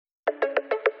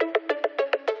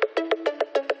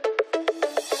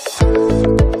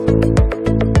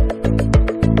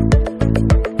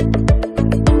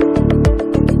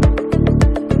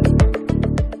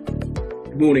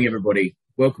everybody.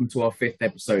 Welcome to our fifth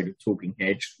episode of Talking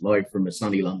Hedge, live from a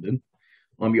sunny London.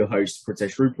 I'm your host,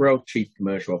 Pritesh Ruparel, Chief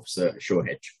Commercial Officer at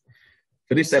SureHedge.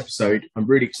 For this episode, I'm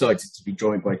really excited to be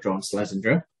joined by John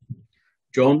Schlesinger.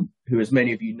 John, who as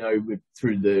many of you know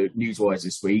through the Newswires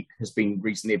this week, has been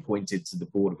recently appointed to the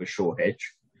board of SureHedge.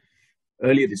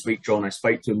 Earlier this week, John, I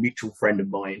spoke to a mutual friend of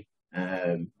mine,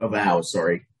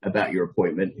 about your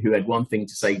appointment, who had one thing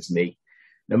to say to me.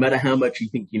 No matter how much you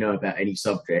think you know about any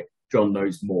subject, John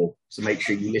knows more. So make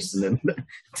sure you listen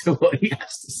to what he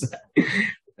has to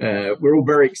say. We're all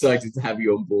very excited to have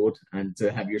you on board and to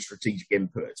have your strategic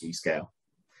input as we scale.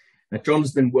 Now,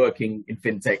 John's been working in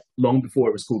fintech long before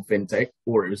it was called fintech,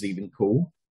 or it was even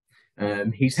cool.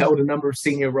 He's held a number of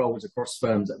senior roles across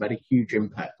firms that have had a huge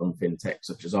impact on fintech,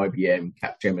 such as IBM,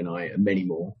 Capgemini, and many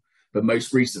more. But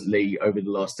most recently, over the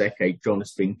last decade, John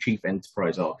has been Chief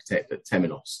Enterprise Architect at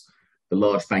Temenos, the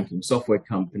large banking software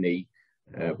company,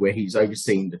 where he's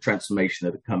overseen the transformation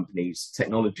of the company's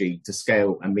technology to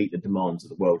scale and meet the demands of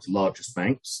the world's largest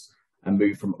banks and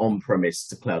move from on-premise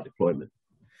to cloud deployment.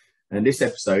 In this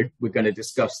episode, we're going to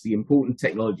discuss the important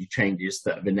technology changes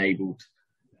that have enabled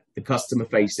the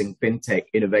customer-facing fintech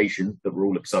innovation that we're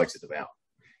all excited about.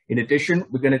 In addition,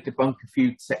 we're going to debunk a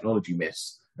few technology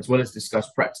myths, as well as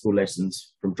discuss practical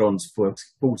lessons from John's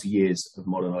 40 years of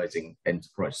modernizing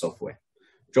enterprise software.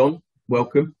 John,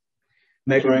 welcome.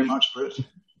 Thank you very much, Britt.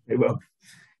 Well,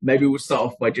 maybe we'll start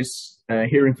off by just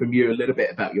hearing from you a little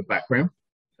bit about your background.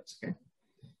 That's okay.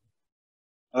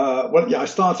 I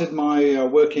started my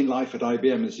working life at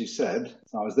IBM, as you said.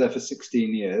 So I was there for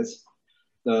 16 years.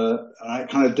 I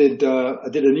kind of did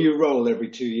a new role every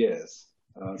 2 years.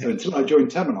 So until I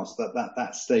joined Temenos,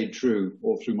 that stayed true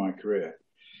all through my career.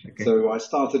 Okay. So I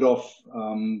started off,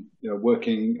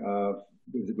 working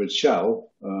with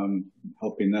Shell,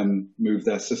 helping them move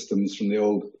their systems from the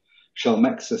old Shell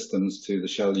MEC systems to the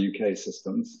Shell UK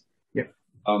systems. Yeah.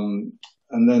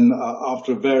 And then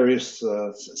after various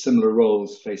similar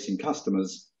roles facing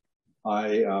customers,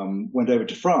 I went over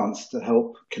to France to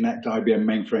help connect IBM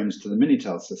mainframes to the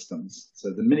Minitel systems.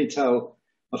 So the Minitel,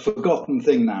 a forgotten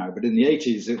thing now, but in the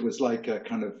 80s, it was like a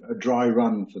kind of a dry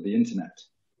run for the internet.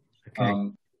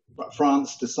 Okay. But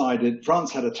France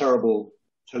had a terrible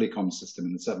telecom system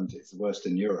in the 70s, the worst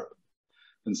in Europe.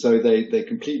 And so they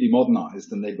completely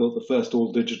modernized and they built the first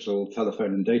all-digital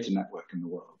telephone and data network in the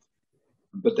world.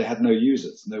 But they had no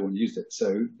users. No one used it.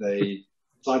 So they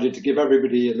decided to give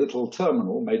everybody a little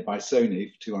terminal made by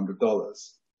Sony for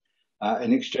 $200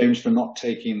 in exchange for not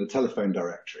taking the telephone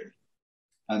directory.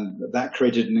 And that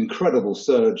created an incredible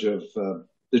surge of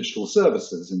digital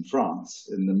services in France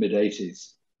in the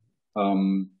mid-80s.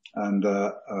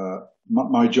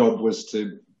 My job was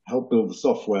to help build the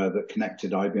software that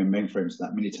connected IBM mainframes to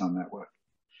that Minitel network.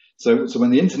 So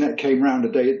when the internet came around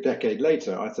a decade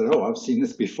later, I said, I've seen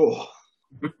this before.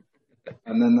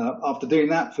 And then after doing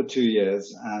that for 2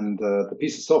 years, and the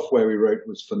piece of software we wrote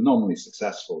was phenomenally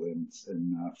successful in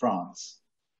France,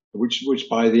 which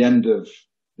by the end of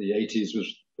the 80s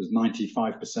was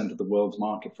 95% of the world's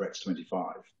market for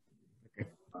X25,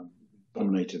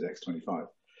 dominated X25.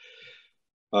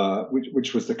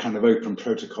 Which was the kind of open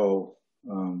protocol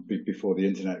before the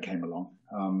internet came along.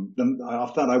 Then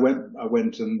after that, I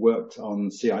went and worked on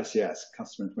CICS,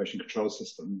 Customer Information Control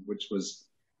System, which was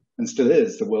and still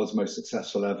is the world's most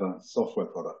successful ever software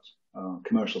product,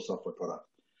 commercial software product.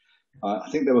 I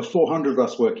think there were 400 of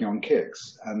us working on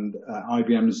KICS, and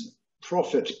IBM's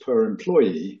profit per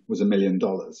employee was $1 million,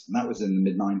 and that was in the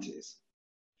mid-90s.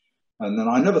 And then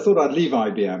I never thought I'd leave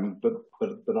IBM, but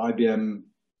IBM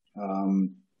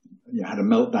had a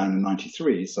meltdown in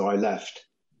 93, so I left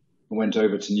and went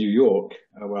over to New York,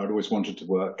 where I'd always wanted to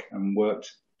work, and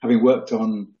having worked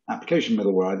on application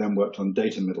middleware, I then worked on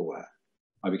data middleware.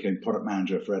 I became product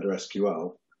manager for Edda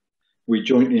SQL. We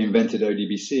jointly invented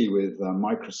ODBC with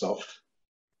Microsoft.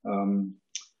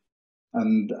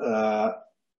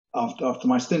 After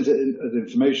my stint at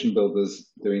Information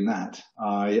Builders doing that,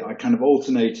 I kind of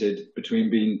alternated between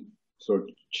being sort of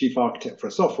chief architect for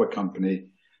a software company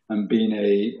and being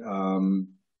a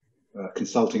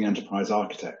consulting enterprise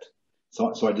architect.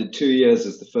 So I did 2 years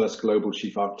as the first global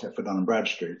chief architect for Dun &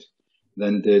 Bradstreet,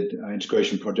 then did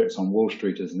integration projects on Wall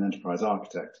Street as an enterprise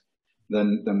architect,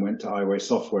 then went to iWay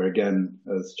Software again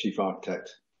as chief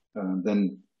architect,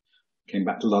 then came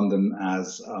back to London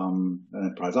as an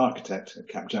enterprise architect at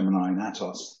Capgemini and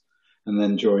Atos, and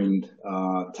then joined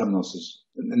Temenos.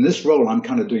 In this role, I'm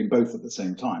kind of doing both at the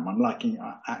same time. I'm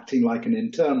acting like an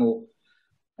internal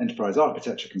enterprise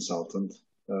architecture consultant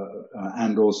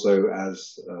and also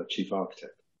as chief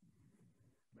architect.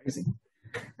 Amazing.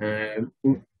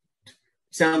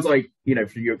 sounds like,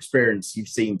 from your experience, you've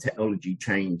seen technology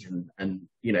change and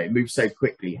it moves so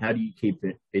quickly. How do you keep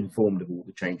it informed of all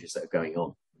the changes that are going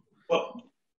on?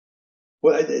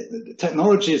 Well,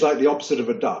 technology is like the opposite of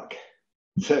a duck.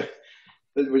 So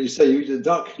when you say the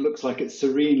duck looks like it's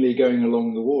serenely going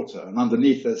along the water, and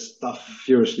underneath there's stuff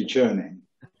furiously churning.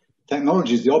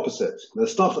 Technology is the opposite.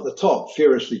 There's stuff at the top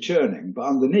furiously churning, but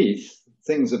underneath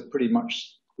things are pretty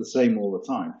much the same all the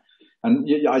time. And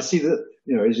I see that,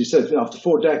 as you said, after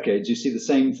 4 decades, you see the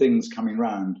same things coming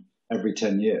around every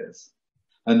 10 years.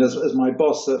 And as my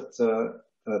boss at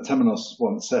Temenos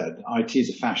once said, IT is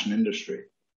a fashion industry.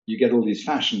 You get all these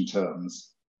fashion terms.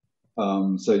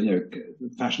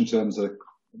 Fashion terms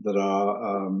that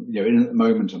are in at the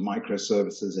moment are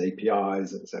microservices,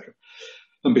 APIs, etc.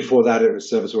 And before that, it was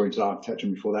service-oriented architecture,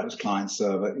 and before that, it was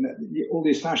client-server. All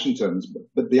these fashion terms,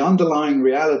 but the underlying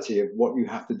reality of what you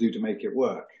have to do to make it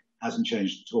work hasn't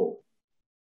changed at all.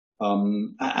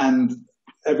 And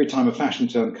every time a fashion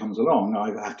term comes along,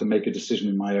 I have to make a decision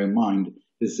in my own mind: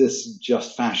 is this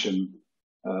just fashion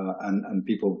and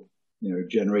people,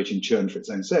 generating churn for its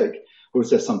own sake, or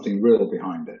is there something real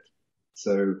behind it?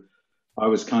 So I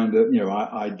was kind of,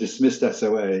 I dismissed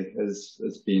SOA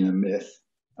as being a myth.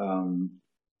 I'm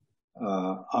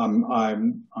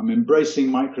embracing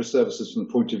microservices from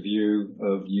the point of view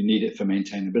of you need it for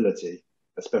maintainability,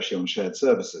 especially on shared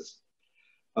services.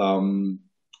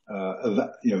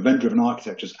 Event-driven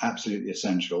architecture is absolutely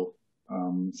essential.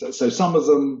 So some of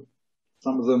them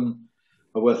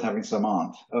are worth having, some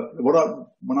aren't.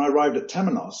 When I arrived at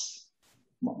Temenos,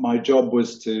 my job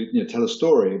was to tell a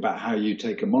story about how you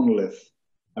take a monolith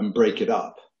and break it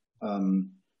up.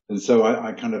 And so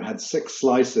I kind of had 6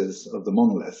 slices of the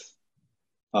monolith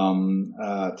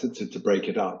to break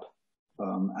it up.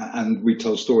 And we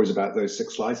told stories about those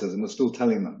 6 slices, and we're still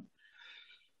telling them.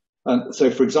 And so,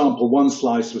 for example, one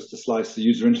slice was to slice the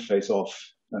user interface off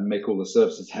and make all the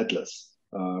services headless,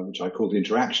 which I call the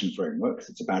interaction framework, because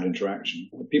it's about interaction.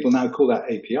 People now call that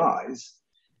APIs,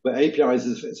 but APIs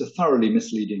is a thoroughly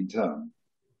misleading term,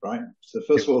 right? So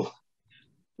first of all,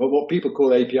 what people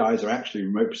call APIs are actually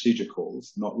remote procedure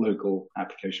calls, not local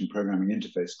application programming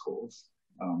interface calls.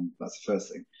 That's the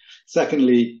first thing.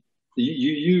 Secondly,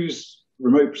 you use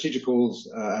remote procedure calls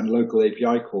and local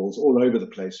API calls all over the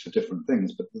place for different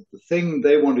things, but the thing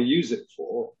they want to use it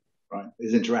for, right,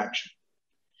 is interaction.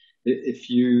 If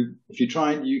you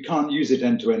try, you can't use it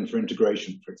end-to-end for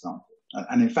integration, for example.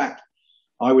 And in fact,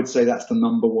 I would say that's the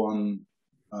number one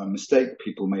mistake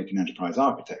people make in enterprise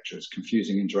architecture, is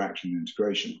confusing interaction and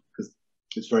integration, because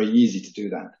it's very easy to do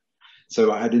that.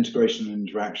 So I had integration and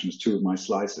interaction as 2 of my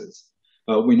slices.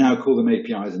 We now call them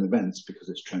APIs and events because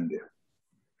it's trendier.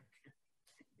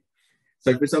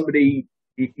 So for somebody,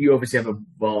 you obviously have a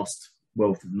vast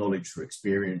wealth of knowledge for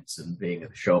experience and being at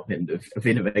the sharp end of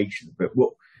innovation, but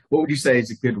what would you say is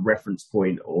a good reference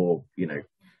point, or,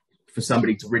 for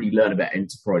somebody to really learn about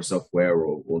enterprise software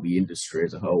or the industry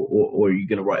as a whole, or are you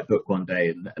going to write a book one day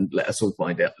and let us all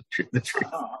find out the truth?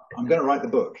 I'm going to write the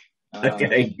book.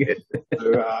 Okay, good.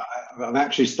 So I've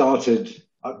actually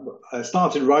I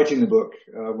started writing the book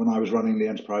when I was running the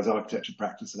enterprise architecture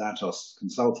practice at Atos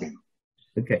Consulting.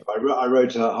 Okay. I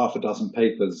wrote 6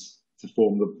 papers to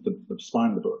form the spine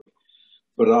of the book.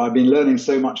 But I've been learning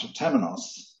so much at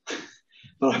Temenos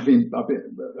that I've been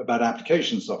about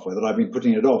application software that I've been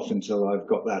putting it off until I've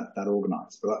got that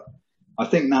organized. But I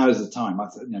think now is the time.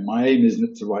 My aim is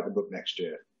to write the book next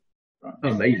year. Right? Oh,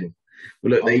 amazing.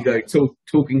 Well, look, there you go.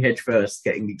 Talking Hedge First,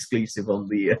 getting exclusive on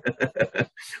the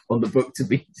on the book to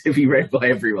be read by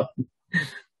everyone.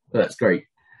 That's great.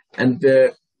 And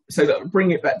so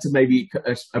bring it back to maybe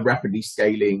a rapidly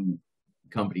scaling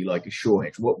company like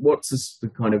AsureHedge. What's the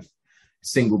kind of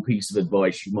single piece of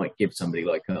advice you might give somebody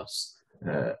like us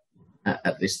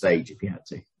at this stage, if you had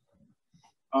to?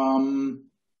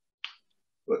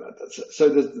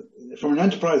 So from an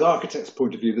enterprise architect's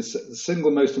point of view, the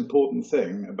single most important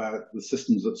thing about the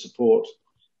systems that support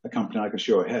a company like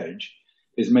AsureHedge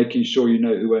is making sure you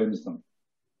know who owns them.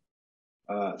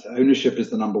 So ownership is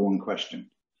the number one question.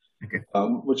 Okay.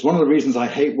 Which is one of the reasons I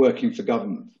hate working for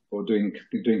government or doing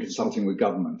consulting with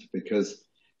government, because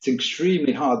it's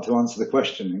extremely hard to answer the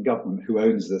question in government, who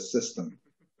owns this system,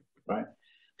 right?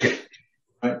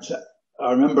 Right. So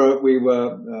I remember we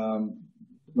were,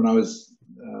 when I was,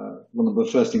 one of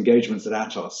the first engagements at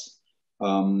Atos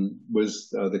was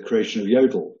the creation of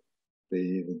Yodel,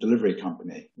 the delivery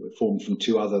company. We formed from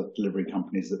 2 other delivery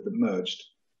companies that merged.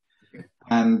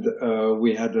 And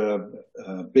we had a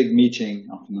big meeting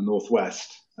up in the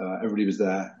Northwest. Everybody was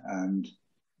there, and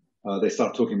they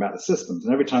started talking about the systems.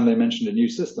 And every time they mentioned a new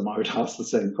system, I would ask the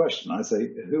same question. I'd say,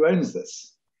 who owns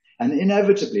this? And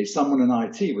inevitably, someone in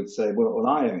IT would say, well,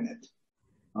 I own it.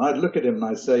 And I'd look at him and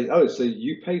I'd say, oh, so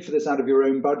you pay for this out of your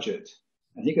own budget?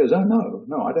 And he goes, oh,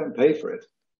 no, I don't pay for it.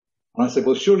 And I said,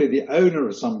 well, surely the owner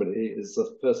of somebody is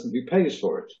the person who pays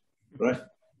for it, right?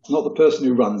 It's not the person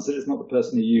who runs it. It's not the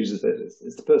person who uses it.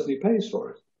 It's the person who pays for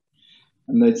it.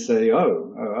 And they'd say,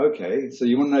 oh, okay. So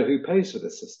you want to know who pays for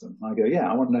this system? And I go, yeah,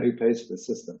 I want to know who pays for this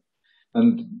system.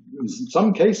 And in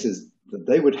some cases,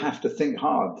 they would have to think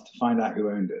hard to find out who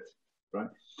owned it, right?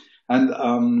 And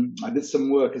I did some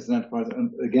work as an enterprise,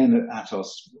 again at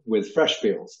Atos, with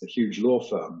Freshfields, the huge law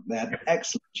firm. They had an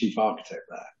excellent chief architect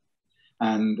there.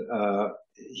 And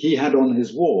he had on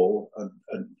his wall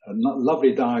a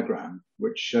lovely diagram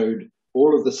which showed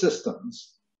all of the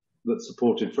systems that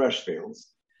supported Freshfields.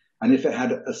 And if it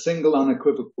had a single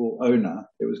unequivocal owner,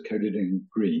 it was coded in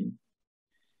green.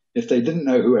 If they didn't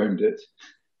know who owned it,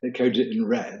 they coded it in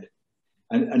red.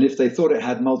 And if they thought it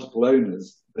had multiple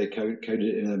owners, they coded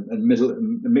it in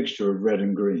a mixture of red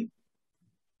and green.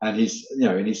 And he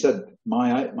said,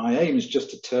 my aim is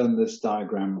just to turn this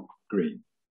diagram green.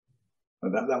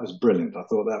 And that was brilliant. I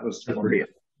thought that was one of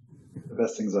the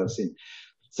best things I've seen.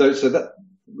 So that a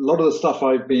lot of the stuff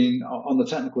I've been on the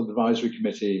technical advisory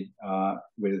committee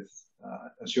with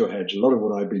Azure Hedge, a lot of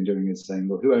what I've been doing is saying,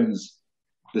 well, who owns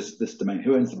this domain?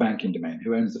 Who owns the banking domain?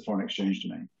 Who owns the foreign exchange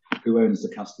domain? Who owns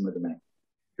the customer domain?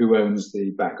 Who owns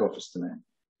the back office domain?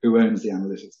 Who owns the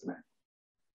analytics domain?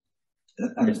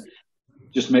 And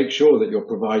just make sure that you're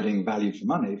providing value for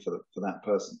money for that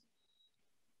person.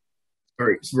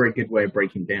 It's a very good way of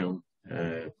breaking down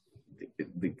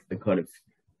the kind of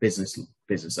business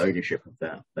ownership of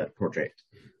that project.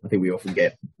 I think we often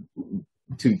get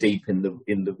too deep in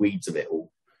the weeds of it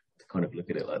all to kind of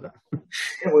look at it like that.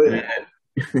 Yeah, well,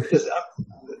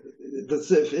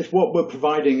 if what we're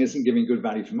providing isn't giving good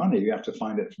value for money, you have to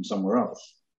find it from somewhere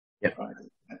else. Yeah. Right?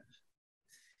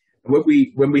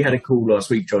 When we had a call last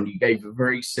week, John, you gave a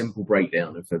very simple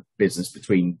breakdown of a business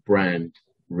between brand,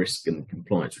 risk, and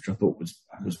compliance, which I thought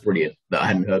was brilliant, that I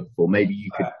hadn't heard before. Maybe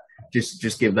you could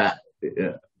just give that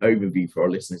overview for our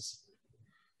listeners.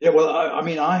 Yeah, well, I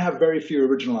mean, I have very few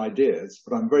original ideas,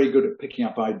 but I'm very good at picking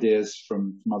up ideas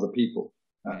from other people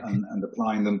and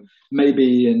applying them,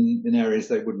 maybe in areas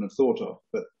they wouldn't have thought of.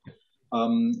 But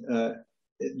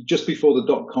just before the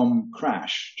dot-com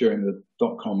crash, during the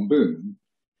dot-com boom,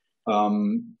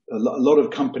 a lot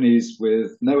of companies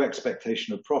with no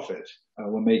expectation of profit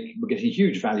were getting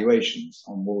huge valuations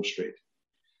on Wall Street.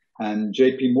 And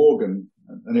JP Morgan,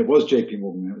 and it was JP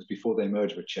Morgan, it was before they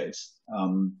merged with Chase,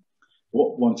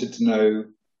 wanted to know,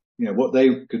 what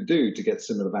they could do to get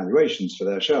similar valuations for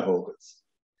their shareholders.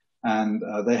 And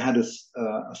they had a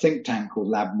think tank called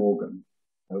Lab Morgan,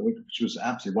 which was an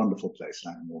absolutely wonderful place,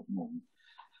 Lab Morgan.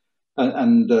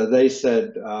 And they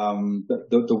said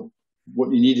that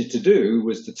what you needed to do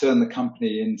was to turn the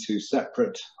company into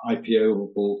separate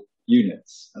IPO-able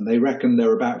units. And they reckon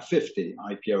there are about 50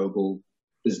 IPO-able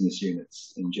business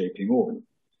units in JP Morgan.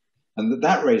 And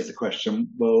that raised the question,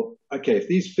 well, okay, if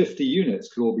these 50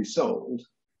 units could all be sold,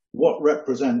 what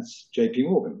represents JP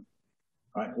Morgan,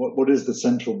 right? What is the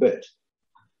central bit?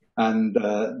 And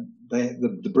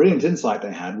the brilliant insight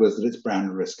they had was that it's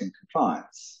brand, risk, and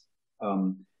compliance,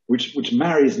 which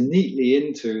marries neatly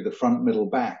into the front, middle,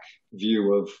 back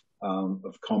view of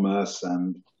commerce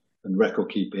and record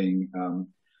keeping.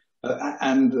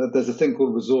 And there's a thing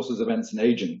called resources, events, and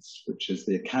agents, which is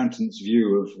the accountant's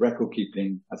view of record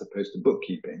keeping as opposed to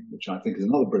bookkeeping, which I think is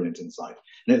another brilliant insight.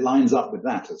 And it lines up with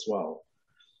that as well,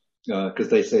 because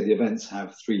they say the events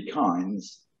have three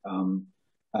kinds,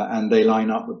 and they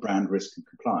line up with brand, risk, and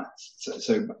compliance.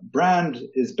 So brand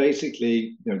is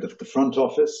basically the front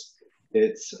office.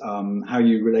 It's how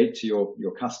you relate to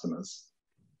your customers.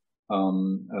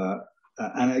 And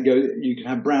you can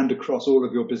have brand across all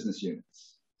of your business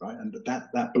units, right? And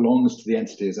that belongs to the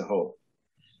entity as a whole.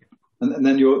 And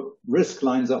then your risk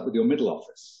lines up with your middle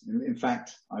office. In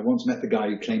fact, I once met the guy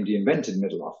who claimed he invented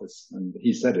middle office, and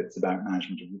he said it's about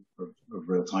management of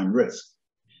real-time risk.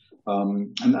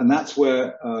 And that's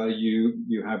where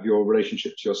you have your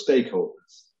relationship to your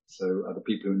stakeholders. So the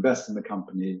people who invest in the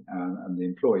company and the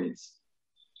employees.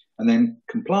 And then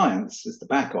compliance is the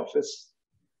back office.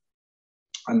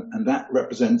 And that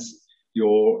represents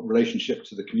your relationship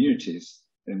to the communities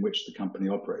in which the company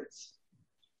operates.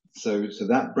 So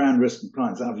that brand, risk, and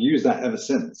compliance, I've used that ever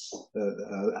since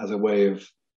as a way of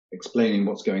explaining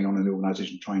what's going on in the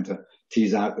organization, trying to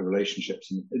tease out the relationships,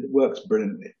 and it works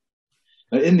brilliantly.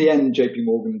 Now, in the end, JP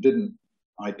Morgan didn't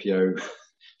IPO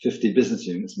 50 business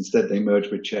units. Instead, they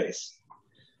merged with Chase.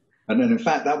 And then, in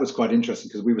fact, that was quite interesting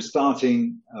because we were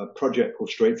starting a project called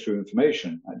Straight Through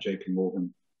Information at JP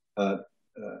Morgan to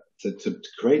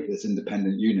create this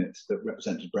independent unit that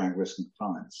represented brand risk and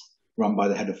compliance, run by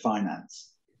the head of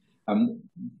finance.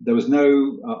 There was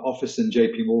no office in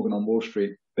JP Morgan on Wall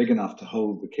Street big enough to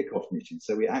hold the kickoff meeting,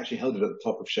 so we actually held it at the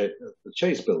top of the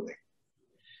Chase building.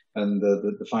 And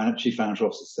the chief financial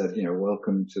officer said,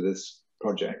 welcome to this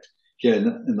project here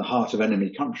in the heart of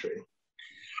enemy country.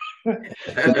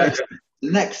 The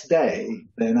next day,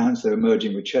 they announced they were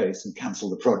merging with Chase and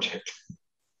cancelled the project.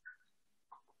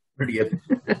 Brilliant.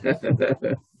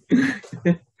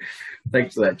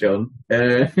 Thanks for that, John.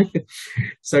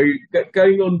 So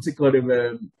going on to kind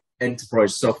of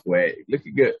enterprise software,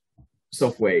 looking at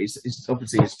software, it's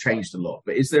obviously it's changed a lot,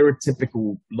 but is there a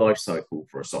typical life cycle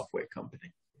for a software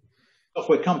company?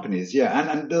 Software companies,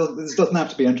 yeah. And this doesn't have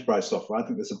to be enterprise software. I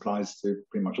think this applies to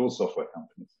pretty much all software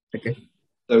companies. Okay.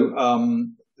 So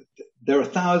there are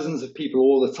thousands of people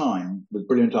all the time with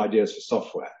brilliant ideas for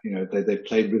software. They've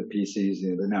played with PCs,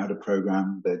 they know how to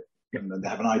program, they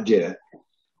have an idea,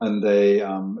 and they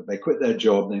quit their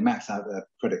job, they max out their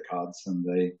credit cards, and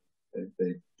they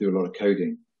do a lot of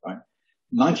coding, right?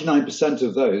 99%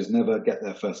 of those never get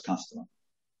their first customer.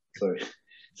 So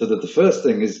that the first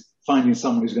thing is finding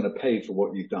someone who's going to pay for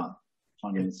what you've done.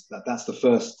 That's the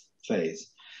first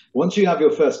phase. Once you have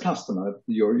your first customer,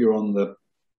 you're on the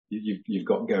you've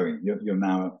got going. You're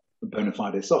now a bona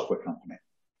fide software company.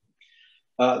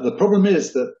 The problem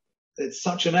is that it's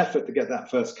such an effort to get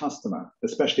that first customer,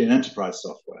 especially in enterprise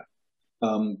software,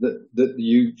 that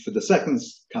you, for the second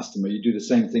customer, you do the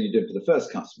same thing you did for the first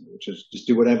customer, which is just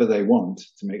do whatever they want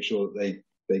to make sure that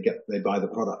they buy the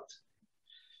product.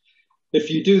 If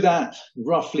you do that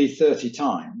roughly 30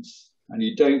 times and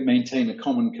you don't maintain a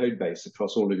common code base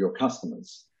across all of your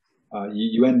customers,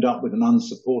 you end up with an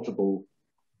unsupportable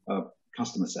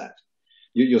customer set.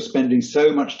 You're spending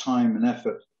so much time and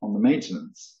effort on the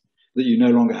maintenance that you no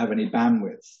longer have any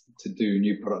bandwidth to do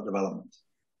new product development.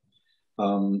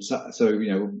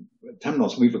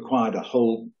 Temenos, we've acquired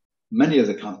many of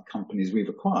the companies we've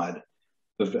acquired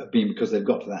have been because they've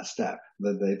got to that step.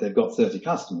 They've got 30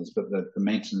 customers, but the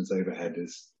maintenance overhead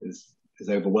is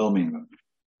overwhelming them.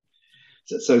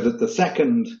 So that the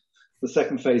second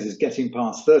phase is getting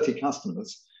past 30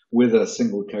 customers with a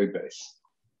single code base.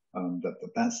 And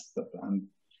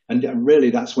really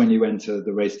that's when you enter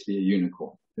the race to be a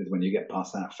unicorn, is when you get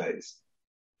past that phase.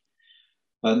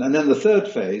 And then the third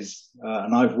phase,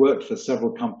 and I've worked for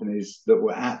several companies that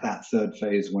were at that third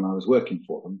phase when I was working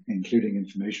for them, including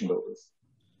Information Builders.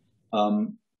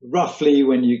 Roughly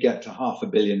when you get to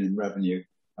 $500 million in revenue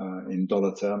in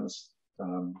dollar terms,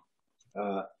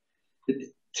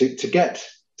 to get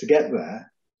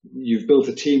there, you've built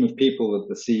a team of people that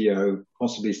the CEO,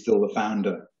 possibly still the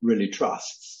founder, really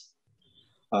trusts.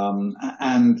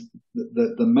 And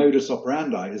the modus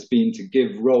operandi has been to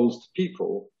give roles to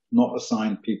people, not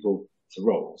assign people to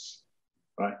roles,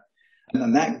 right?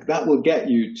 And that will get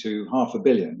you to $500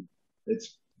 million.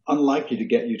 It's unlikely to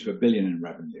get you to $1 billion in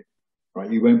revenue,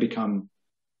 right? You won't become,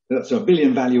 so $1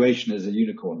 billion valuation is a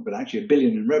unicorn, but actually $1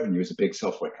 billion in revenue is a big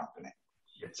software company.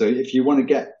 So if you want to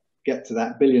get to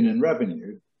that $1 billion in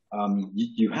revenue,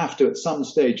 you have to at some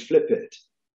stage flip it.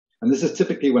 And this is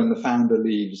typically when the founder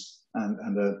leaves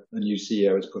and a new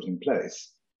CEO is put in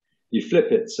place. You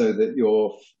flip it so that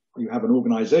you have an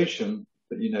organization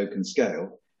that can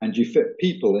scale, and you fit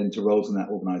people into roles in that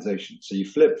organization. So you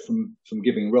flip from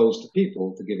giving roles to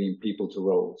people to giving people to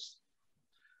roles.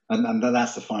 And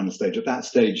that's the final stage. At that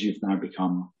stage, you've now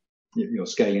become, you're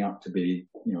scaling up to be,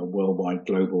 a worldwide,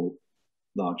 global,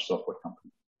 large software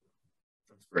company.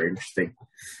 That's very interesting.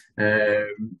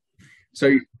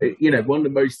 So, one of the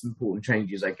most important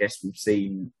changes, I guess, we've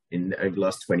seen over the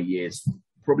last 20 years,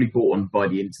 probably brought on by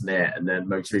the internet and then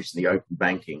most recently open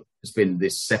banking, has been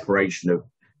this separation of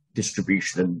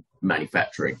distribution and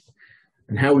manufacturing.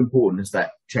 And how important has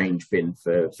that change been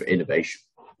for innovation?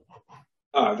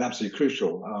 Oh, absolutely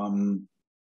crucial.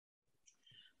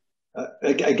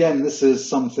 Again, this is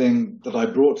something that I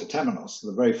brought to Temenos.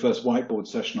 The very first whiteboard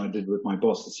session I did with my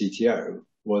boss, the CTO,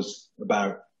 was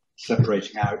about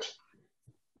separating out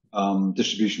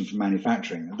distribution from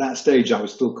manufacturing. At that stage, I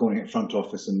was still calling it front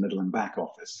office and middle and back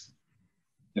office.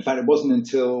 In fact, it wasn't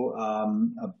until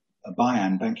a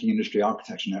BIAN, Banking Industry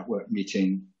Architecture Network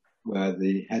meeting, where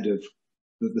the head of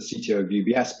the CTO of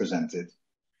UBS presented,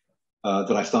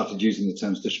 that I started using the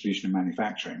terms distribution and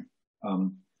manufacturing.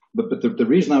 But the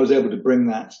reason I was able to bring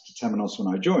that to Temenos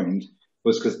when I joined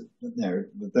was because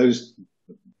those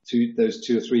 2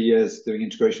 or 3 years doing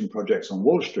integration projects on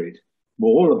Wall Street were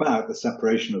all about the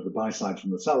separation of the buy side from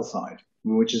the sell side,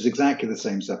 which is exactly the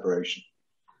same separation.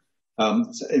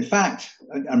 So in fact,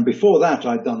 and before that,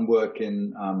 I'd done work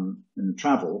in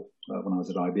travel, when I was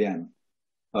at IBM.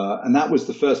 And that was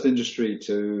the first industry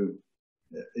to,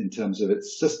 in terms of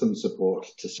its system support,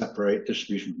 to separate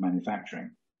distribution from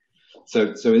manufacturing.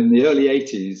 So in the early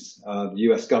 80s, the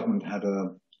US government had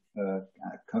a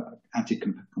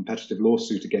anti-competitive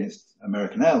lawsuit against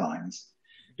American Airlines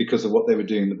because of what they were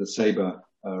doing with the Sabre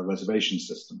reservation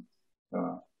system.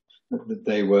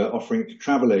 They were offering it to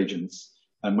travel agents,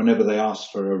 and whenever they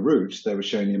asked for a route, they were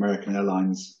showing the American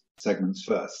Airlines segments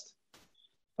first.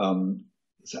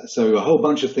 So a whole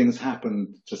bunch of things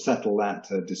happened to settle that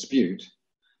dispute,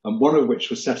 and one of which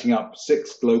was setting up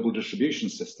 6 global distribution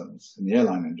systems in the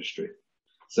airline industry.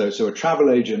 So a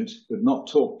travel agent would not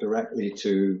talk directly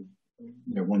to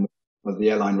one of the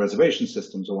airline reservation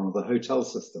systems or one of the hotel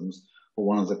systems or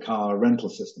one of the car rental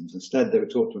systems. Instead, they would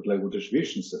talk to a global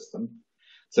distribution system.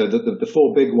 So the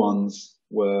 4 big ones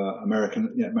were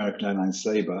American Airlines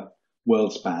Sabre,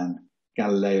 Worldspan,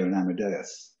 Galileo, and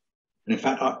Amadeus. And in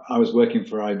fact, I was working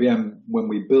for IBM when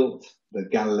we built the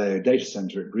Galileo data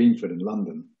center at Greenford in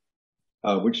London,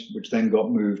 which then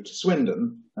got moved to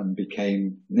Swindon and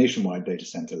became Nationwide data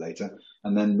center later,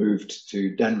 and then moved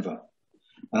to Denver.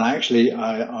 And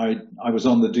I was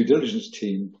on the due diligence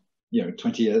team,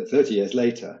 30 years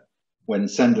later, when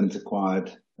Cendant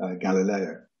acquired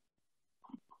Galileo.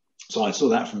 So I saw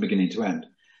that from beginning to end.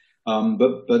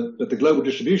 But the global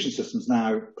distribution systems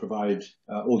now provide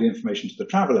all the information to the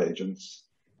travel agents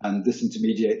and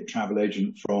disintermediate the travel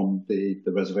agent from the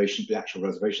actual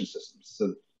reservation systems.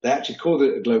 So they actually called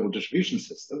it a global distribution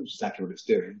system, which is exactly what it's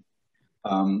doing.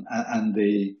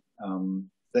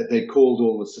 They called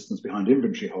all the systems behind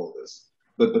inventory holders,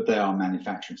 but they are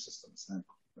manufacturing systems.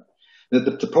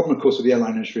 The problem, of course, with the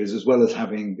airline industry is, as well as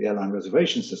having the airline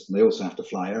reservation system, they also have to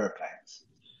fly airplanes.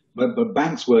 But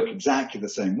banks work exactly the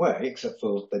same way, except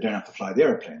for they don't have to fly the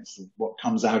airplanes. What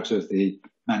comes out of the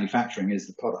manufacturing is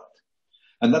the product.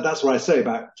 And that's what I say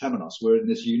about Temenos. We're in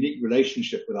this unique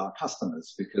relationship with our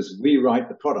customers because we write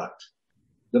the product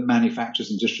that manufactures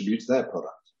and distributes their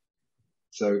product.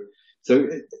 So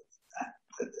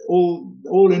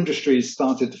all industries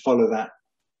started to follow that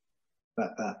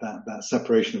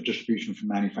separation of distribution from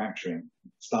manufacturing,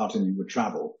 starting with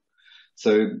travel.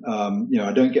 So,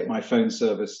 I don't get my phone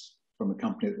service from a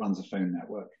company that runs a phone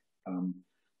network.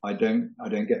 I don't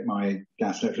get my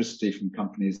gas electricity from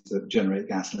companies that generate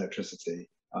gas electricity.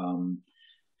 All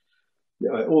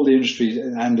the industries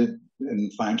and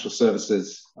in financial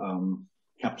services,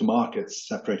 capital markets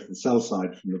separated the sell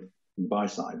side from the buy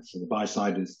side. So the buy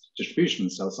side is distribution,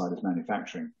 the sell side is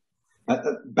manufacturing.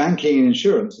 Banking and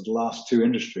insurance are the last 2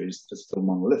 industries that are still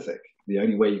monolithic. The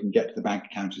only way you can get to the bank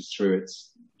account is through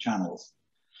its channels.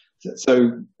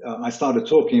 So I started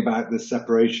talking about this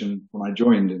separation when I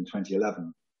joined in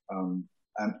 2011. And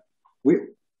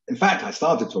in fact, I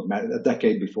started talking about it a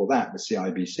decade before that with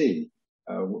CIBC.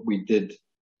 We did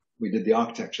the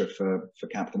architecture for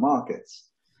capital markets.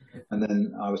 And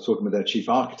then I was talking with their chief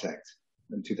architect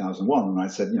in 2001. And I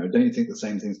said, don't you think the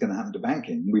same thing's going to happen to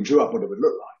banking? And we drew up what it would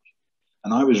look like.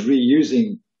 And I was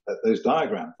reusing those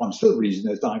diagrams. Well, I'm still reusing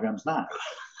those diagrams now.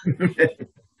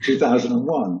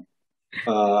 2001.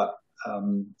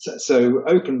 So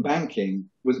open banking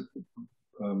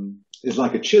is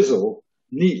like a chisel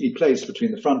neatly placed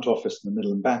between the front office and the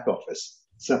middle and back office,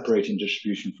 separating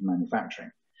distribution from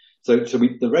manufacturing. So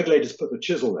the regulators put the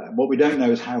chisel there. What we don't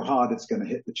know is how hard it's going to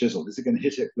hit the chisel. Is it going to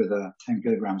hit it with a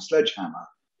 10-kilogram sledgehammer,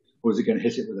 or is it going to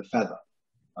hit it with a feather?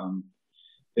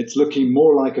 It's looking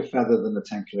more like a feather than a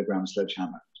 10-kilogram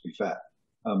sledgehammer, to be fair.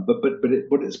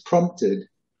 But it's prompted,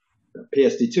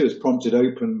 PSD2 has prompted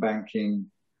open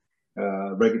banking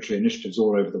regulatory initiatives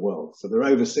all over the world. So there are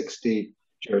over 60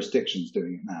 jurisdictions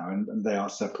doing it now, and they are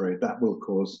separated. That will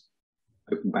cause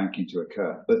open banking to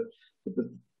occur. But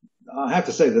I have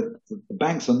to say that the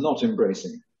banks are not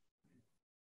embracing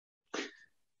it.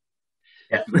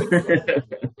 Yeah.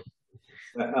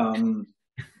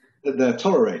 They're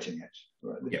tolerating it.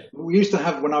 Right? Yeah. We used to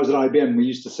have, when I was at IBM, we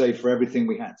used to say for everything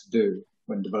we had to do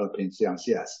when developing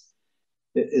CICS,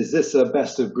 is this a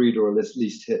best of breed or a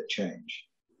least hit change?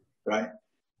 Right?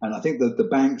 And I think that the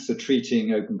banks are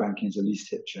treating open banking as a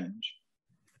least hit change.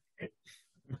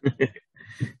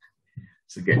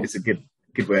 It's a good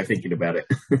way of thinking about it.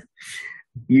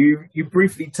 You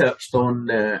briefly touched on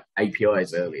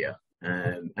APIs earlier,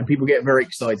 and people get very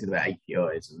excited about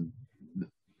APIs, and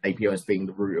APIs being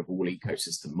the root of all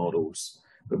ecosystem models.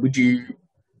 But would you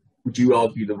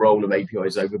argue the role of API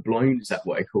is overblown? Is that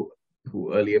what I caught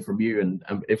earlier from you? And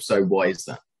if so, why is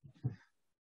that?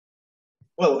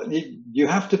 Well, you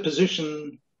have to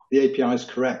position the APIs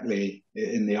correctly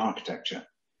in the architecture.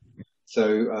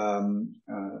 So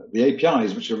the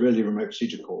APIs, which are really remote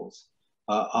procedure calls,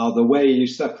 are the way you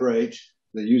separate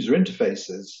the user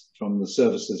interfaces from the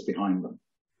services behind them.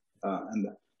 And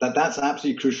that's an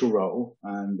absolutely crucial role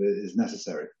and is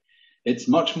necessary. It's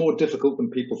much more difficult than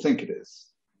people think it is.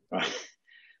 Right?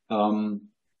 And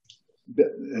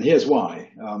here's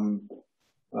why.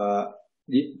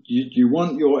 You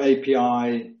want your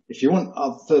API, if you want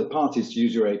other third parties to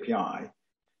use your API,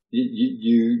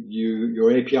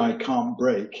 your API can't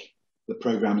break the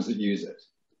programs that use it,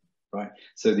 right?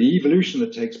 So the evolution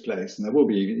that takes place, and there will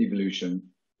be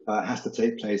evolution, has to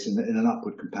take place in an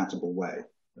upward compatible way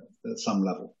at some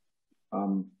level.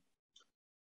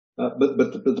 But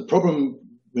the problem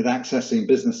with accessing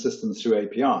business systems through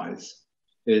APIs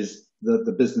is that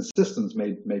the business systems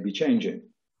may be changing,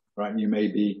 right? You may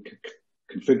be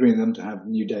configuring them to have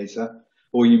new data,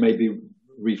 or you may be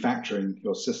refactoring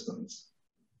your systems.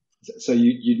 So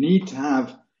you need to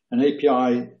have an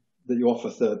API that you offer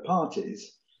third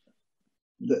parties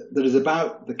that is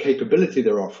about the capability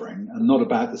they're offering and not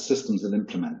about the systems that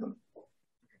implement them.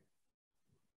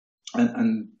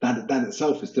 And that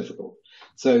itself is difficult.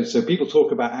 So people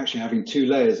talk about actually having two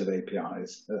layers of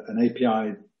APIs, an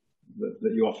API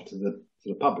that you offer to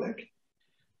the public.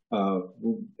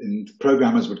 And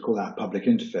programmers would call that a public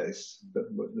interface,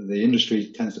 but the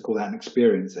industry tends to call that an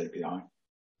experience API.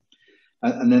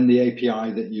 And then the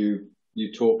API that you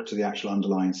talk to the actual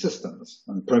underlying systems,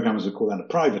 and programmers would call that a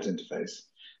private interface,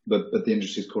 but the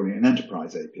industry is calling it an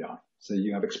enterprise API. So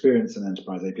you have experience and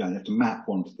enterprise API, and you have to map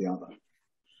one to the other.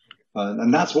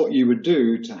 And that's what you would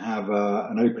do to have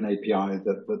an open API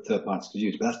that third parties could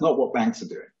use. But that's not what banks are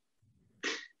doing.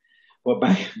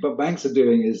 What banks are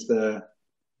doing is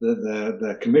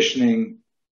they're commissioning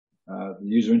the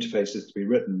user interfaces to be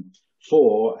written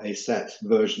for a set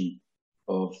version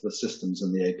of the systems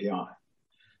and the API.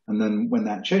 And then when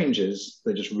that changes,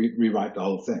 they just rewrite the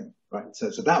whole thing, right?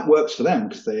 So that works for them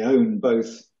because they own both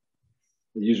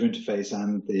the user interface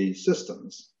and the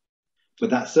systems. But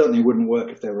that certainly wouldn't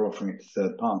work if they were offering it to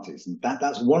third parties. And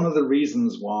that's one of the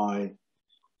reasons why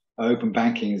open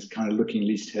banking is kind of looking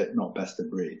least hit, not best of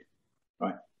breed,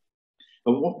 right?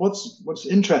 But what's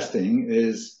interesting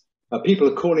is people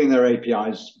are calling their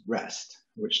APIs REST,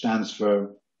 which stands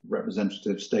for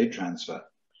Representative State Transfer,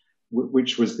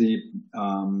 which was the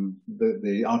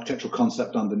architectural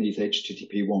concept underneath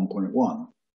HTTP 1.1,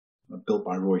 built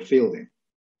by Roy Fielding.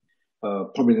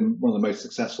 Probably one of the most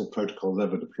successful protocols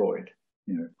ever deployed.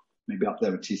 You know, maybe up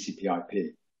there with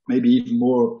TCP/IP, maybe even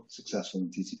more successful than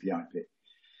TCP/IP.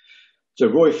 So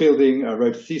Roy Fielding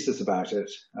wrote a thesis about it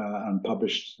and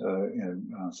published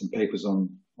some papers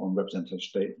on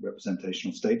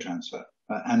representational state transfer.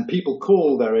 And people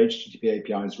call their HTTP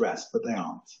APIs REST, but they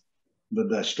aren't.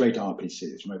 They're straight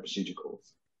RPCs, remote procedure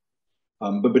calls.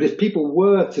 But if people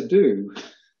were to do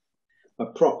a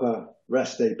proper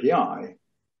REST API,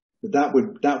 that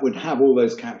would have all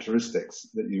those characteristics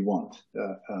that you want.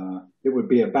 It would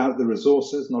be about the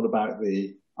resources, not about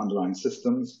the underlying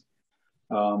systems.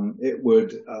 It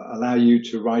would allow you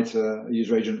to write a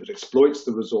user agent that exploits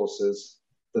the resources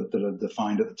that are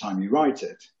defined at the time you write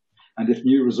it. And if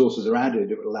new resources are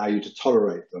added, it would allow you to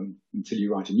tolerate them until you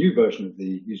write a new version of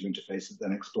the user interface that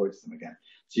then exploits them again.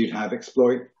 So you'd have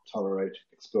exploit, tolerate,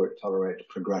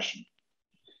 progression,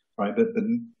 right? But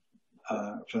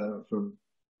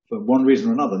for one reason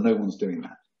or another, no one's doing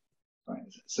that, right?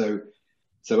 So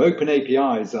open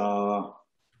APIs are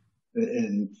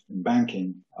in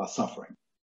banking are suffering.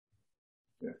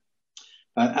 Yeah.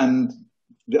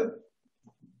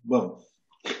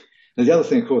 The other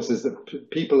thing, of course, is that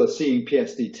people are seeing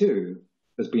PSD2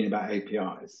 as being about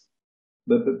APIs,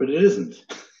 but it isn't.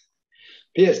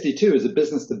 PSD2 is a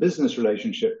business-to-business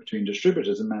relationship between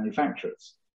distributors and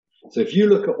manufacturers. So if you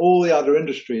look at all the other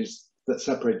industries that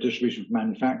separate distribution from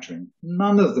manufacturing,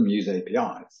 none of them use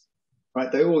APIs,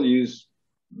 right? They all use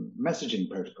messaging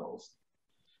protocols.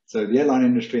 So the airline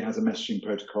industry has a messaging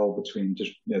protocol between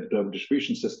the global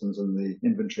distribution systems and the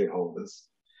inventory holders.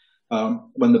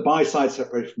 When the buy side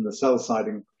separated from the sell side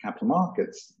in capital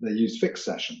markets, they use fixed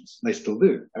sessions. They still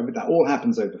do. That all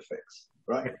happens over fix,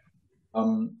 right?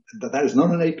 That is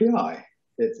not an API.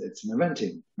 It's an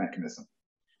eventing mechanism.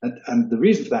 And the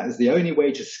reason for that is the only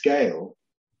way to scale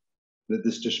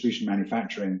this distribution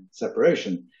manufacturing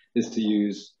separation is to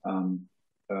use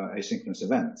asynchronous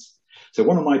events. So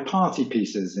one of my party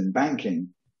pieces in banking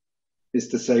is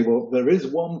to say, well, there is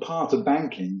one part of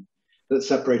banking that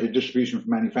separated distribution from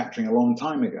manufacturing a long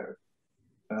time ago,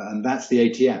 and that's the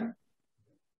ATM,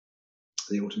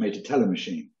 the automated teller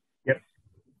machine. Yep.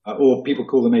 Or people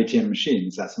call them ATM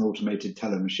machines. That's an automated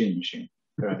teller machine.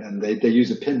 Right? And they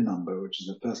use a PIN number, which is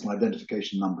a personal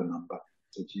identification number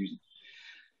to use.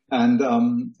 And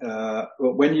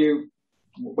when you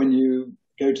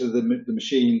go to the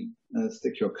machine,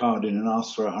 stick your card in and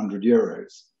ask for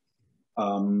 €100,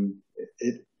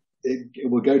 it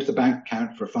will go to the bank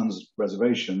account for a funds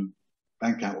reservation.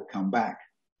 Bank account will come back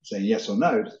saying yes or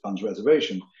no to the funds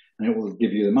reservation, and it will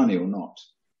give you the money or not.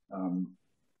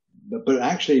 But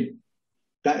actually,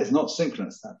 that is not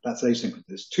synchronous. That's asynchronous.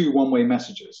 It's two one-way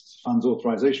messages. It's a funds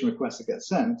authorization request that gets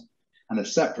sent, and a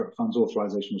separate funds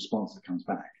authorization response that comes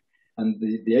back. And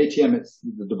the ATM, it's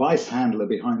the device handler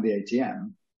behind the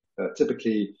ATM,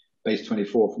 typically base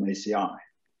 24 from ACI,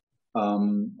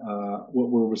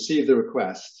 will receive the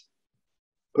request,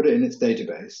 put it in its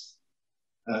database,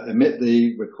 emit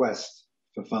the request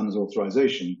for funds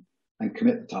authorization, and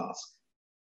commit the task,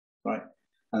 right?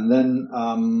 And then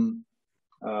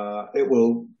it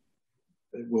will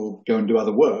go and do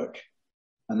other work,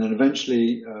 and then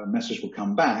eventually a message will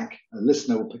come back. A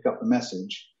listener will pick up the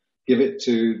message, give it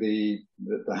to the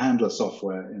handler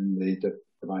software in the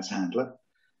device handler,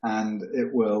 and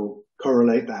it will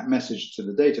correlate that message to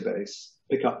the database,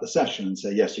 pick up the session, and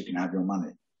say, yes, you can have your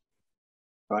money,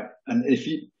 right? And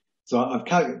so I've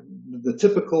calculated the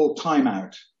typical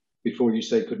timeout before you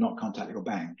say could not contact your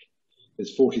bank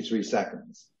is 43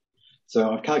 seconds.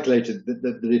 So I've calculated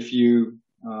that if you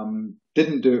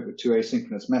didn't do it with two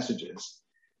asynchronous messages,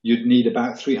 you'd need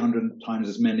about 300 times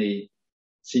as many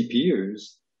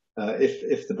CPUs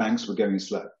if the banks were going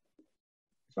slow,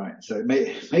 right? So it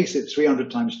makes it 300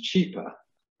 times cheaper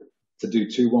to do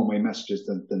two one-way messages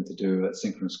than to do a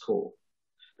synchronous call.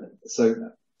 So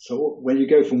when you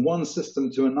go from one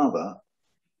system to another,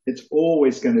 it's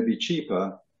always going to be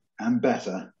cheaper and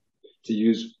better to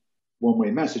use one-way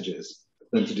messages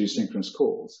than to do synchronous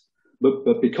calls.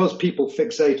 But because people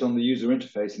fixate on the user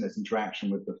interface and its interaction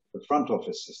with the front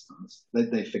office systems,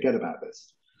 they forget about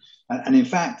this. And in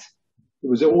fact, it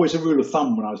was always a rule of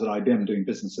thumb when I was at IBM doing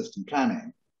business system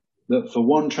planning, that for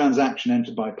one transaction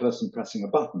entered by a person pressing a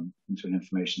button into an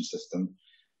information system,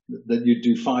 that you'd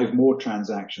do 5 more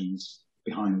transactions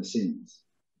behind the scenes,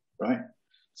 right?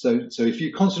 So if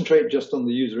you concentrate just on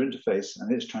the user interface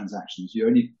and its transactions, you're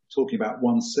only talking about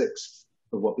 1/6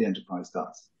 of what the enterprise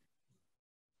does.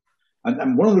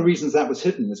 And one of the reasons that was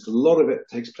hidden is because a lot of it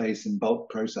takes place in bulk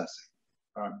processing.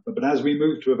 But as we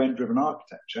move to event-driven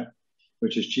architecture,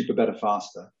 which is cheaper, better,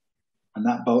 faster, and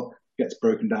that bulk gets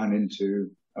broken down into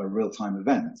real-time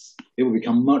events, it will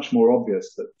become much more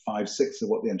obvious that 5/6 of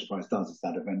what the enterprise does is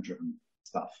that event-driven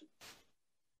stuff.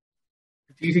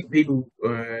 Do you think people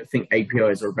think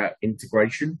APIs are about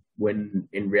integration when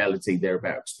in reality they're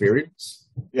about experience?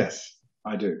 Yes,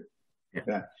 I do.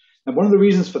 Yeah. And one of the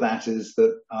reasons for that is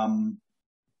that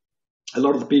a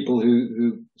lot of the people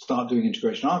who start doing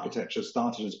integration architecture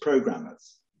started as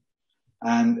programmers.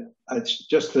 And it's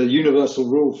just a universal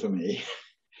rule for me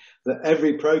that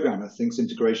every programmer thinks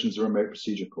integration is a remote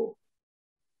procedure call,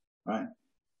 right?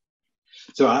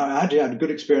 So I actually had a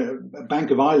good experience at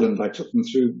Bank of Ireland. I took them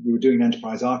through, we were doing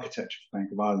enterprise architecture for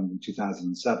Bank of Ireland in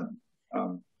 2007,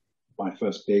 my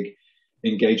first big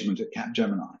engagement at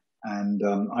Capgemini. And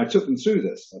I took them through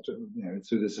this. I took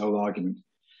through this whole argument.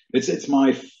 It's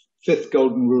my 5th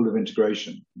golden rule of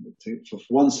integration. For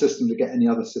one system to get any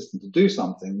other system to do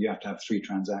something, you have to have 3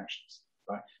 transactions,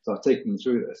 right? So I've taken them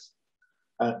through this.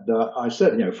 And I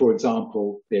said, for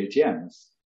example, the ATMs.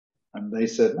 And they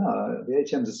said, no, the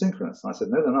ATMs are synchronous. And I said,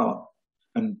 no, they're not.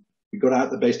 And we got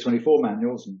out the base 24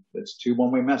 manuals, and it's 2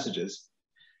 one-way messages.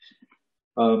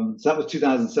 So that was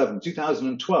 2007.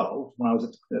 2012, when I was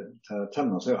at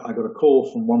Temenos, so I got a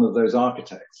call from one of those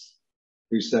architects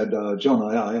who said, John,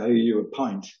 I owe you a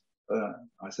pint.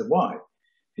 I said, why?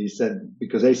 He said,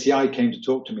 because ACI came to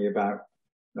talk to me about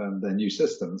their new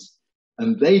systems,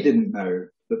 and they didn't know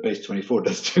that base 24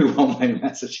 does 2 one-way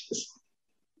messages.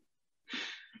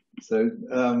 So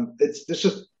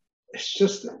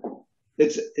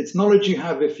it's knowledge you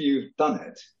have if you've done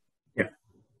it. Yeah.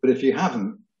 But if you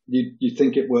haven't, you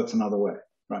think it works another way,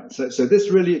 right? So this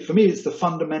really, for me, it's the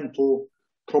fundamental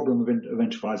problem of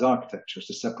enterprise architecture, is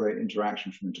to separate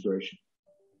interaction from integration.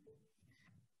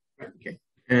 Okay.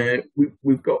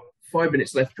 We've got 5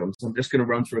 minutes left, John, so I'm just going to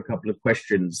run through a couple of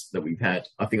questions that we've had.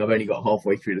 I think I've only got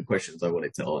halfway through the questions I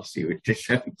wanted to ask you. It just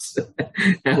shows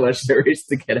how much there is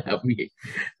to get out of you.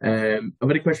 I've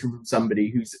had a question from somebody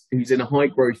who's in a high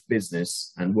growth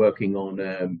business and working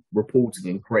on reporting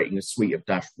and creating a suite of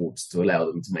dashboards to allow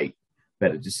them to make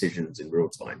better decisions in real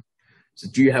time. So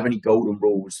do you have any golden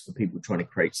rules for people trying to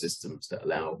create systems that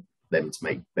allow them to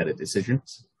make better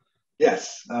decisions?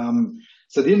 Yes.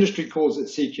 So the industry calls it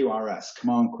CQRS,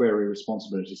 Command Query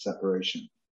Responsibility Separation.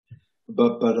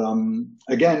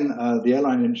 Again, the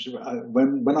airline industry,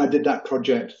 when I did that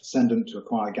project for Cendant to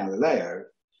acquire Galileo,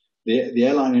 the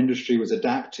airline industry was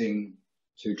adapting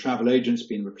to travel agents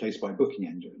being replaced by booking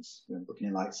engines,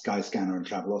 booking like Skyscanner and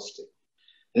Travelocity.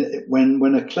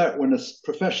 When a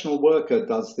professional worker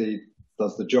does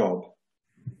the job,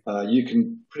 you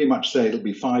can pretty much say it'll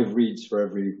be 5 reads for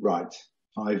every write,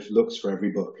 5 looks for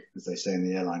every book, as they say in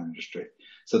the airline industry.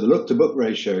 So the look to book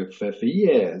ratio for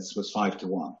years was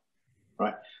 5-to-1,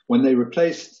 right? When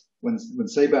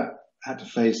Sabre had to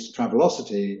face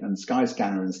Travelocity and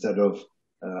Skyscanner instead of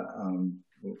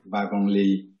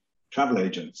Wagon.Lee travel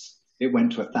agents, it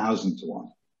went to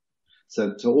 1,000-to-1.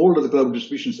 So all of the global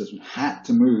distribution system had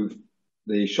to move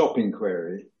the shopping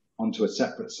query onto a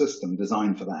separate system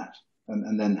designed for that,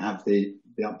 and then have the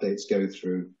updates go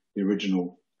through the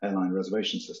original airline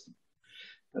reservation system.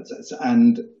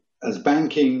 And as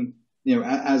banking,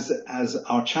 as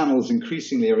our channels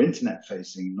increasingly are internet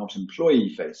facing, not employee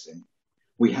facing,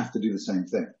 we have to do the same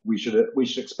thing. We should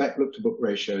expect look to book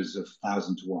ratios of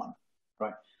 1,000-to-1,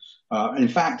 right? And in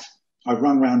fact, I've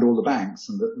run around all the banks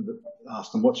and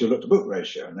asked them, what's your look to book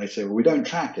ratio? And they say, well, we don't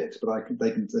track it, but they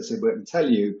say, well, I can tell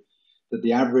you that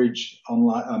the average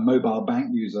online mobile bank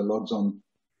user logs on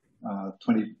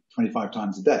 25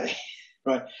 times a day,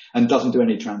 right? And doesn't do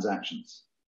any transactions.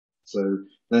 So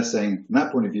they're saying, from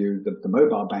that point of view, the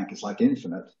mobile bank is like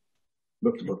infinite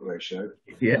look to book ratio,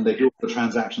 and they do all the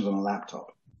transactions on a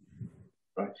laptop,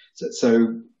 right?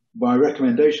 So my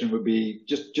recommendation would be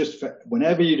just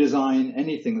whenever you design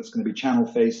anything that's going to be channel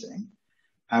facing,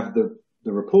 have the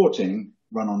reporting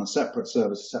run on a separate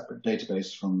service, a separate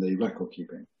database from the record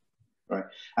keeping, right?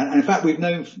 And in fact, we've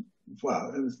known,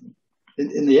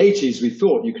 in the 80s, we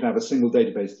thought you could have a single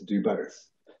database to do both,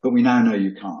 but we now know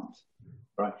you can't,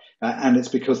 right? And it's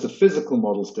because the physical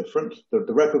model is different.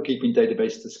 The record keeping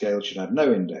database to scale should have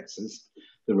no indexes.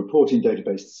 The reporting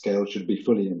database to scale should be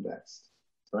fully indexed.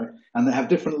 Right? And they have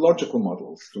different logical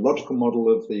models. The logical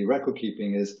model of the record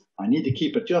keeping is, I need to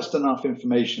keep just enough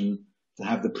information to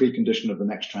have the precondition of the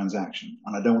next transaction.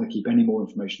 And I don't want to keep any more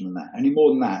information than that. Any more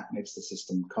than that makes the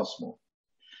system cost more.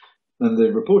 Then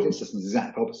the reporting system is the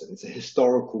exact opposite. It's a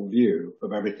historical view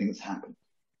of everything that's happened.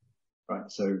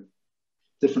 Right? So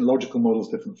different logical models,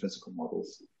 different physical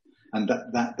models. And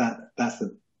that's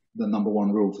the number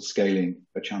one rule for scaling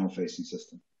a channel facing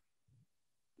system.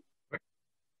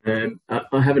 I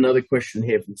have another question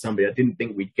here from somebody. I didn't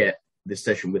think we'd get this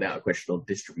session without a question on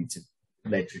distributed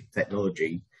ledger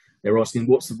technology. They're asking,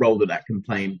 what's the role that can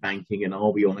play in banking, and are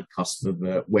we on a cusp of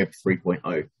Web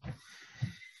 3.0?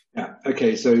 Yeah.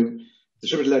 Okay. So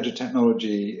distributed ledger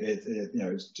technology,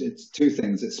 it's 2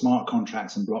 things. It's smart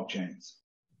contracts and blockchains.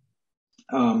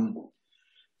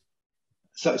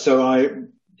 So I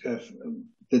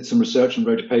did some research and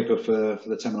wrote a paper for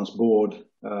the Temenos board,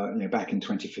 back in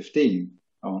 2015.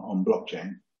 On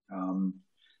blockchain,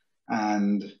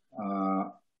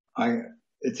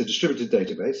 it's a distributed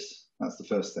database. That's the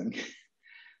first thing.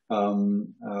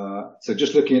 So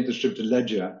just looking at distributed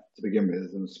ledger to begin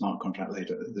with, and smart contract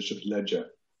later, distributed ledger,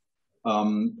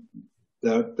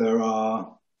 there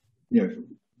are,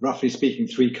 roughly speaking,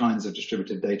 3 kinds of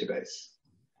distributed database.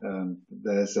 And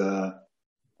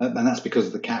that's because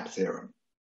of the CAP theorem.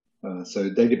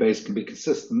 So database can be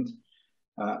consistent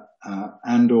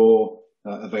and/or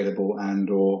available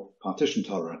and/or partition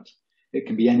tolerant. It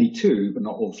can be any 2, but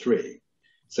not all 3.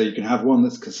 So you can have one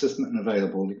that's consistent and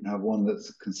available. You can have one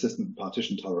that's consistent and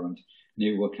partition tolerant. And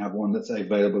you can have one that's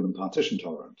available and partition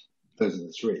tolerant. Those are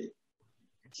the 3.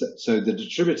 So the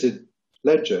distributed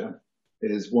ledger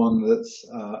is one that's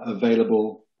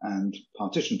available and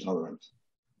partition tolerant,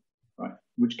 right?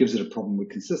 Which gives it a problem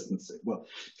with consistency. Well,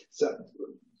 so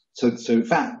in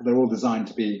fact, they're all designed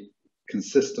to be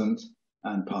consistent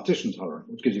and partition tolerant,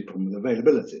 which gives you a problem with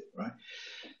availability, right?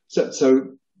 So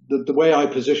the way I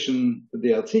position the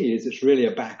DLT is it's really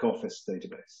a back office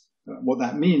database. What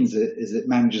that means is it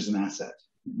manages an asset.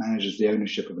 It manages the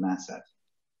ownership of an asset.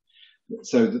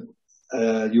 So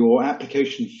your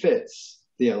application fits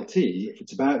DLT if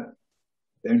it's about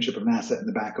the ownership of an asset in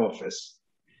the back office,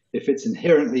 if it's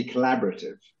inherently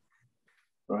collaborative,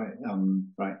 right?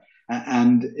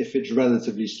 And if it's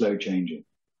relatively slow changing.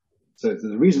 So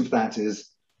the reason for that is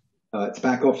it's a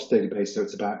back office database, so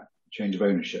it's about change of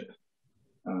ownership,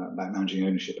 about managing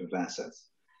ownership of assets.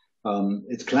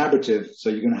 It's collaborative, so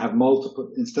you're going to have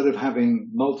instead of having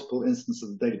multiple instances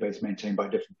of the database maintained by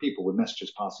different people with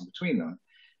messages passing between them,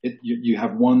 you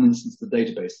have one instance of the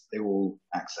database that they all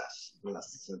access.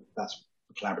 That's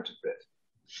the collaborative bit.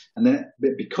 And then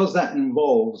because that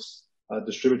involves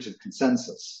distributed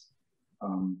consensus,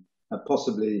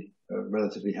 possibly a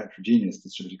relatively heterogeneous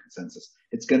distributed consensus,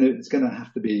 it's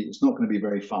not going to be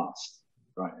very fast,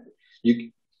 right?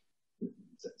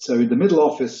 So in the middle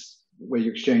office where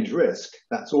you exchange risk,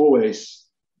 that's always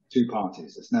two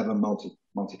parties. It's never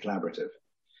multi-collaborative.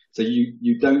 So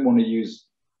you don't want to use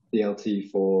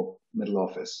DLT for middle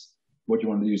office. What you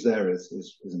want to use there is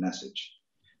a message,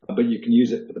 but you can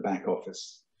use it for the back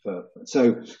office.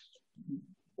 So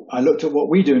I looked at what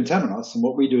we do in Temenos, and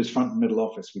what we do is front and middle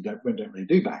office. We don't really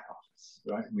do back office,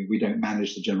 right? We don't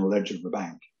manage the general ledger of the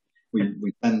bank.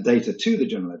 We send data to the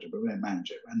general ledger, but we don't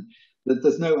manage it. And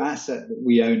there's no asset that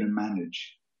we own and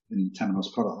manage in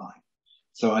Temenos product line.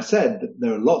 So I said that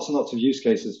there are lots and lots of use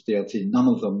cases for DLT. None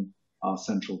of them are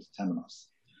central to Temenos.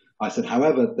 I said,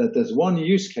 however, that there's one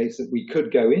use case that we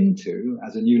could go into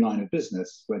as a new line of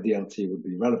business where DLT would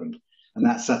be relevant, and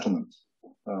that's settlement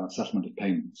of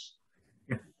payments.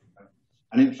 Yeah.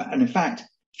 And in fact,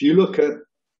 if you look at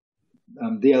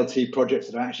DLT projects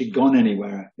that have actually gone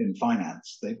anywhere in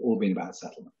finance, they've all been about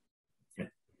settlement. Yeah.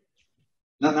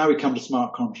 Now we come to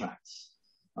smart contracts.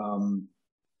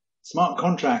 Smart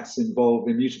contracts involve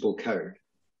immutable code,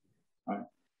 right?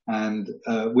 And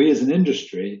we as an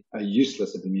industry are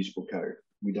useless at immutable code.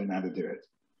 We don't know how to do it.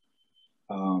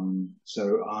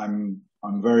 So I'm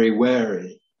very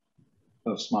wary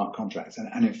of smart contracts.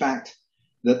 And in fact,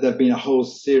 that there have been a whole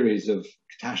series of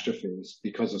catastrophes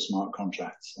because of smart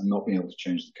contracts and not being able to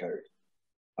change the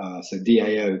code. So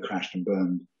DAO crashed and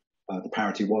burned. The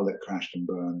Parity wallet crashed and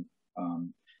burned.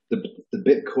 The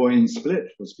Bitcoin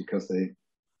split was because they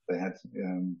had,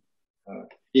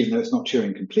 even though it's not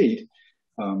Turing complete,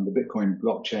 the Bitcoin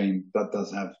blockchain that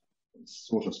does have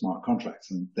sort of smart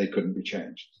contracts, and they couldn't be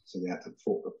changed, so they had to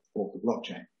fork the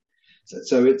blockchain.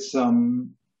 So it's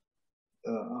I'm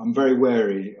very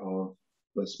wary of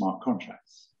the smart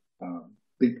contracts. And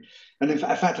in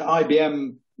fact, at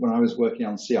IBM, when I was working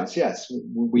on CICS,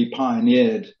 we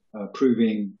pioneered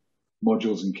proving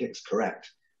modules and kicks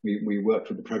correct. We worked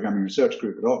with the programming research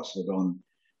group at Oxford on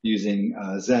using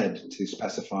Z to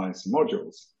specify some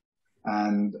modules.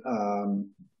 And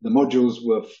the modules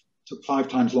took 5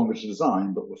 times longer to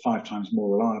design, but were 5 times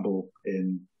more reliable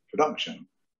in production.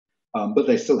 But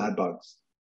they still had bugs.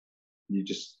 You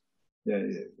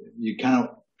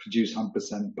cannot produce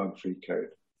 100% bug-free code.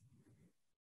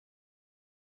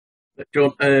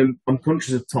 John, I'm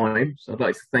conscious of time, so I'd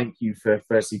like to thank you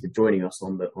firstly for joining us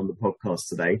on the podcast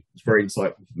today. It's very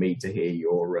insightful for me to hear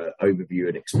your overview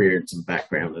and experience and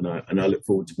background, and I look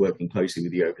forward to working closely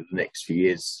with you over the next few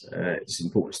years. It's an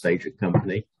important stage of the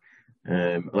company.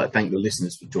 I'd like to thank the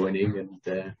listeners for joining, and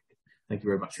thank you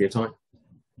very much for your time.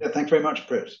 Yeah, thanks very much,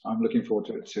 Prit. I'm looking forward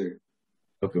to it too.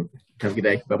 Welcome. Have a good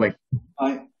day. Bye-bye.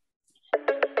 Bye.